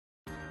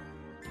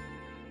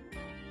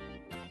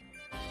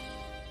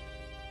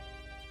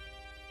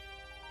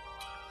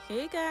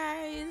Hey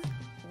guys,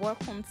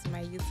 welcome to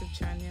my YouTube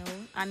channel,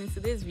 and in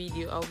today's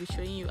video I'll be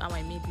showing you how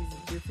I made this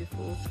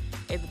beautiful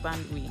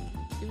headband wig.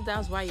 If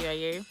that's why you are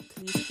here,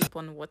 please keep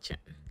on watching.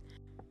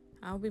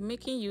 I'll be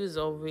making use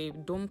of a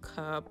dome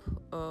cap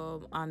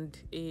and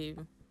a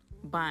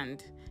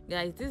band.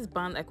 Guys, this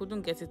band I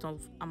couldn't get it on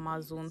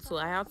Amazon, so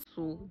I had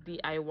to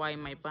DIY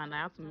my band.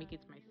 I had to make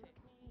it myself.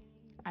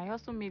 I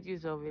also made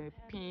use of a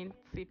pin,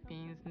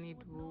 T-pins,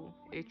 needle,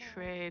 a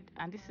thread,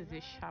 and this is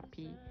a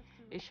Sharpie.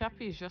 A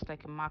Sharpie is just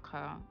like a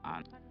marker,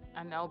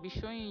 and I'll be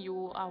showing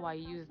you how I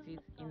used it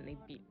in a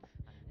bit.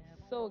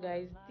 So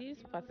guys, this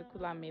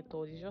particular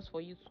method is just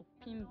for you to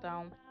pin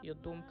down your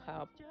dome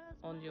cap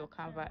on your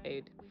canvas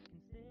head.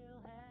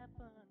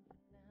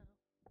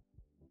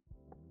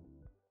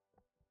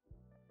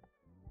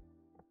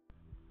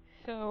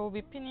 So we'll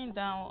be pinning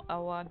down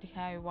our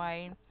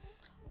DIY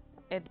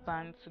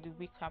headband to the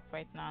wig cap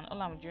right now, and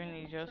all I'm doing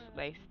is just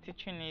like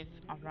stitching it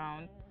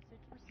around.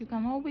 You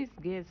can always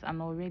get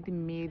an already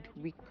made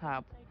wig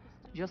cap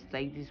just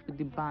like this with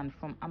the band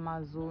from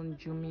Amazon,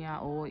 Jumia,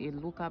 or a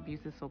local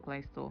beauty supply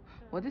store.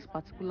 But this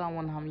particular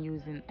one I'm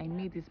using, I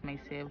made this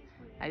myself.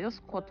 I just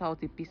cut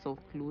out a piece of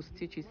cloth,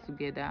 stitch it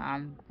together,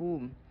 and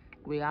boom,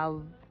 we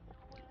have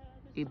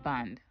a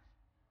band.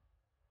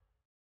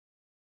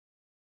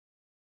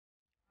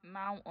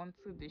 Now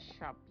onto the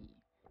Sharpie.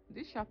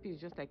 This Sharpie is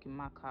just like a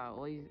marker,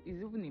 or is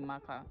even a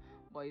marker,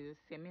 but it's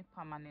a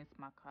semi-permanent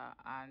marker,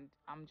 and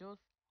I'm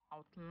just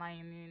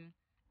outlining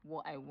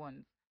what I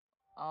want.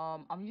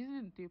 I'm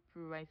using the tape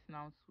rule right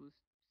now to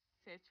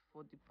search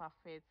for the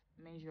perfect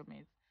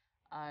measurement,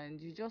 and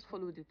you just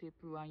follow the tape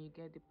rule and you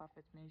get the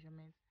perfect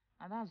measurement,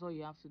 and that's all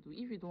you have to do.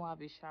 If you don't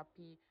have a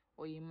Sharpie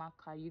or a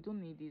marker, you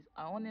don't need this.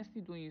 I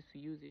honestly don't used to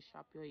use a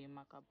Sharpie or a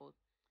marker, but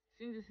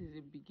since this is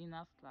a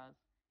beginner's class,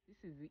 this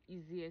is the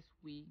easiest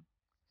way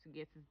to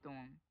get it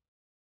done.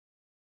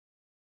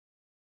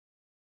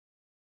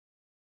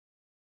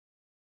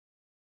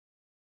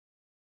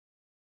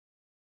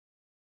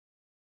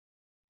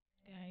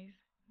 Guys,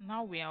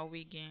 now we are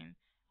wigging,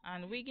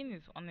 and wigging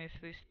is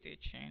honestly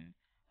stitching.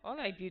 All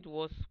I did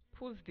was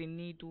put the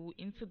needle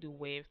into the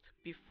weft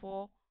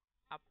before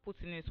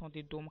putting it on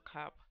the dome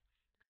cap.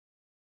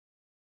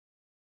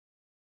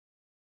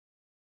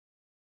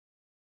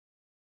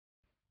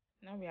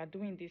 Now we are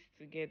doing this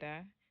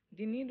together.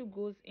 The needle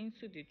goes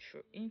into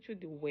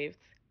the weft,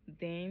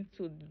 then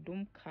to the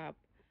dome cap.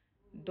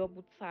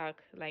 Double tack,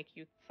 like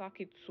you tack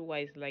it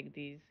twice like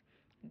this,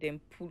 then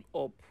pull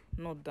up,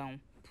 not down.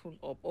 Pull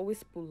up,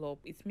 always pull up.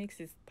 It makes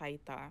it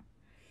tighter.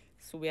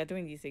 So we are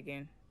doing this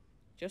again.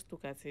 Just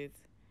look at it.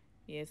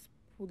 Yes,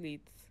 pull it,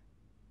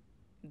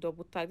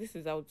 double tack. This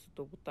is how to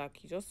double tack.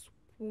 You just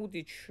pull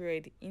the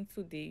thread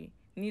into the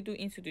needle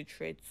into the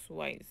thread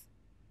twice.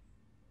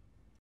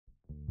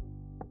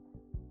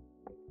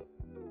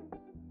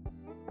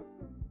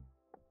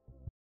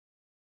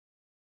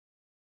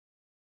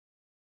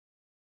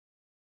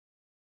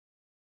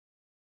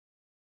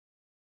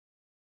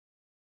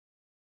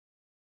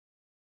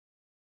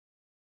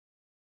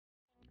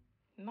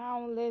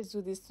 Now let's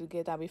do this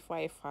together before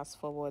I fast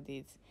forward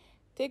it.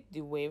 Take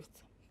the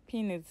weft,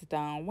 pin it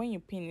down. When you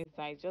pin it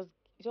down, it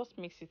just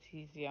makes it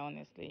easier,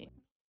 honestly.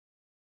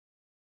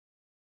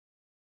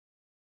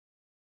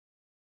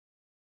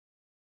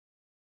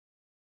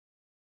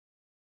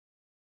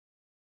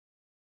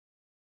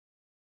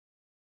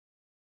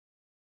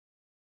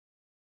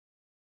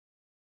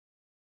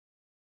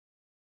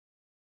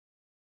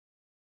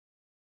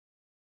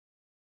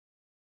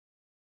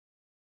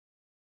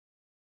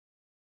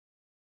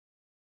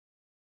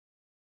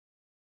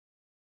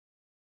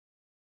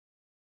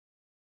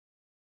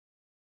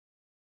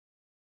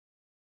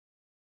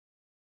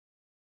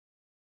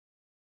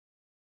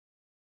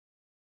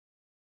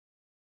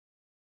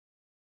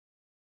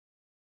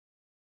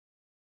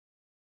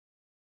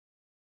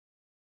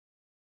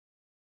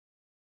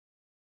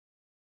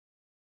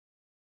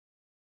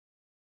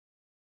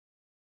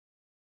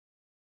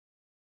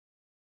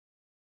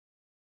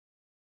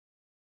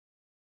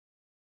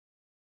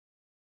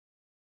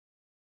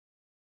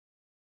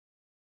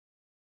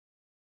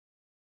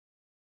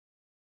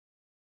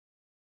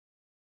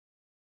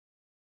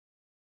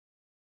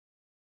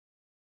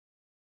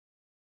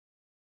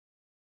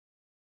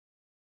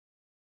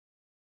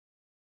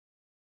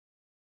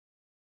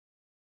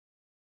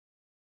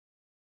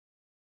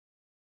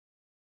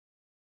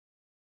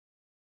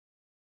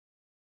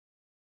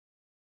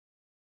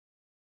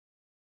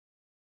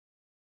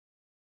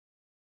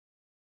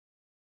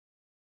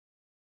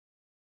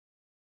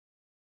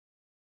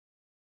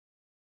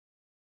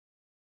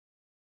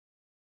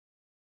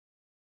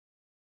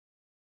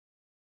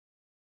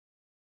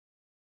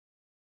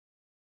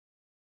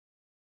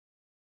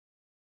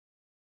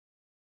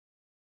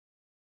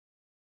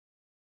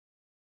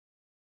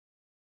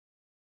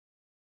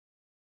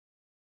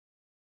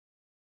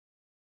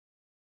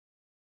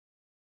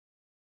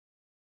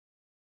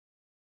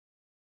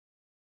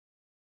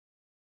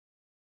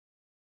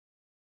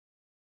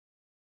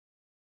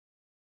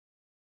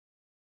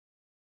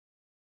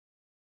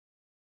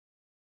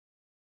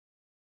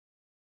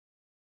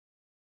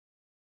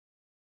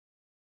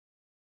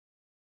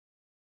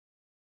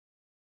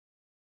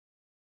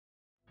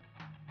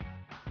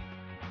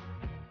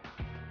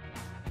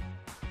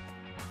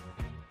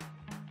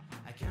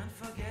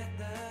 forget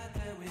the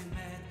day we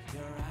met.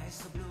 Your eyes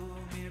so blue,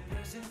 me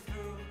pressing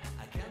through.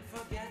 I can't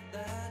forget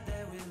the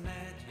day we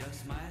met. Your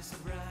smile so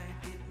bright,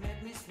 it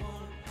made me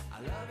swoon.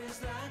 Our love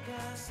is like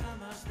a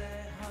summer's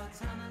day, hot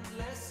and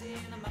endless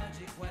in a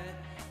magic way.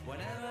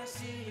 Whenever I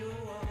see you,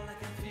 all I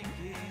can think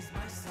is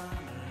my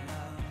summer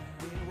love.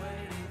 Been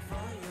waiting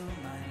for you,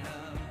 my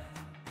love.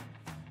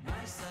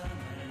 My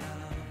summer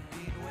love.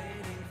 Been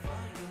waiting for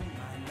you,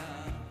 my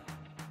love.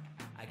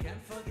 I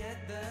can't forget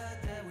the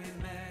day we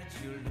met.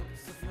 You looked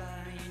so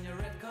fly in your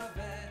red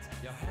Corvette.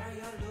 Your hair,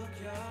 your look,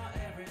 your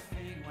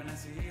everything. When I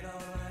see it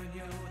all, I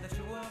knew that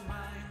you were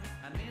mine.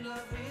 I'm in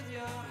love with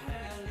your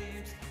hair and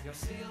lips. Your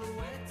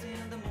silhouette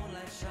in the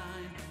moonlight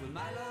shine. With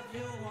my love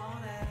you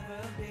won't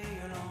ever be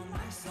alone.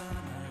 My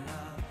summer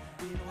love.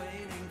 Been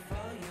waiting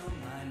for you,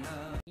 my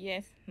love.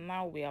 Yes,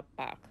 now we are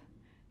back,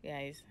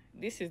 guys.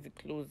 This is the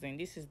closing,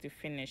 this is the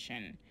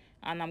finishing,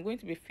 and I'm going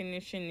to be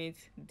finishing it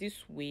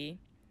this way,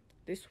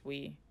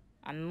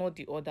 and not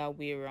the other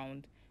way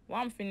around.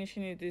 Why I'm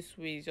finishing it this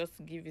way is just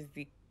to give it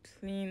the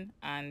clean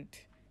and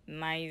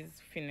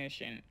nice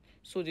finishing,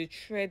 so the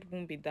thread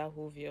won't be that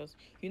obvious.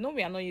 You know,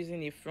 we are not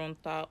using a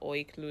frontal or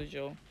a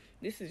closure.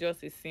 This is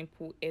just a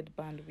simple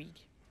headband wig.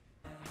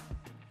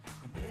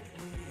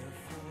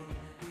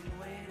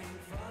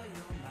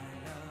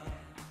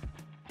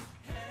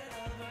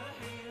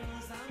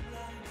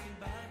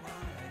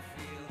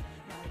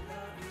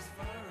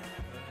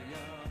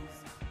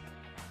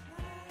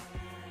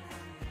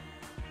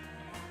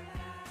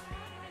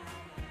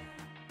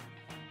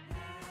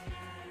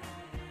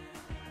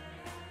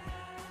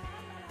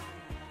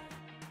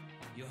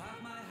 You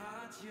have my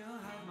heart, you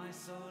have my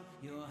soul,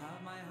 you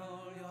have my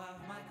whole, you have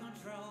my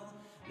control.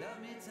 Love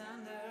me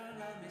tender,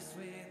 love me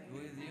sweet.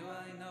 With you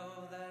I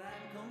know that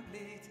I'm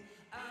complete.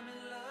 I'm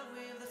in love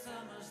with the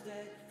summer's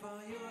day.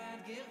 For you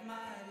I'd give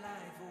my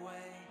life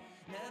away.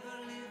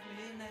 Never leave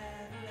me,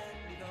 never let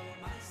me go.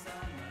 My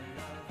summer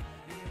love,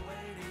 been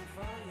waiting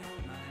for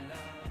you, my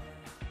love.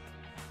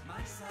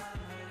 My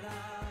summer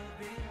love,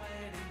 been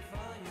waiting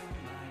for you,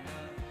 my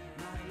love.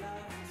 My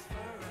love is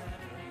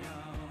forever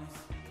yours.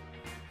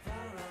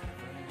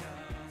 Forever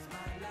yours,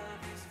 my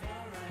love is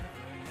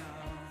forever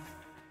yours.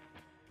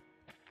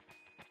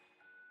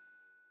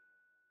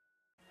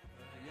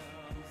 Forever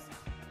yours.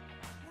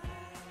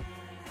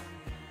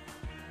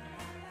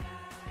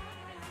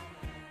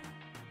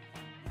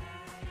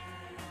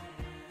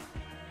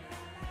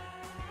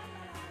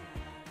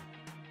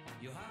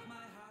 You have my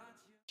heart.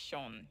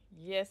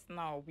 Yes,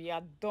 now we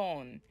are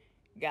done,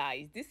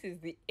 guys. This is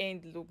the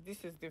end look,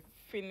 this is the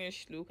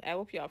finished look. I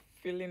hope you are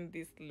feeling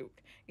this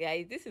look,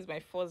 guys. This is my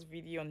first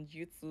video on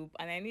YouTube,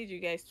 and I need you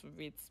guys to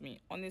rate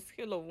me on a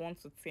scale of 1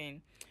 to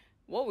 10.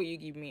 What will you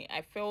give me?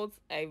 I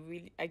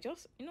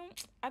just,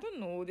 I don't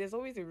know, there's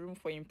always a room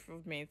for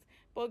improvement,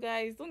 but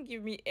guys, don't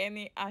give me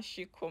any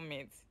ashy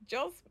comments.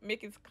 Just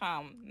make it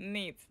calm,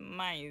 neat,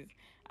 nice.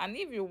 And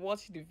if you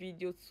watch the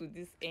video to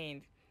this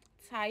end,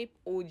 type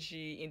OG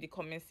in the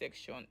comment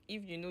section.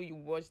 If you know you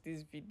watched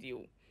this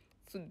video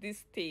to this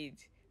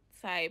stage,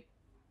 type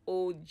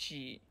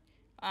OG,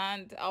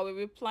 and I'll be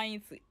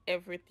replying to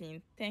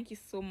everything. Thank you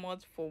so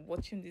much for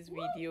watching this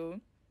video.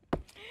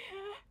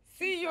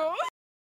 See you.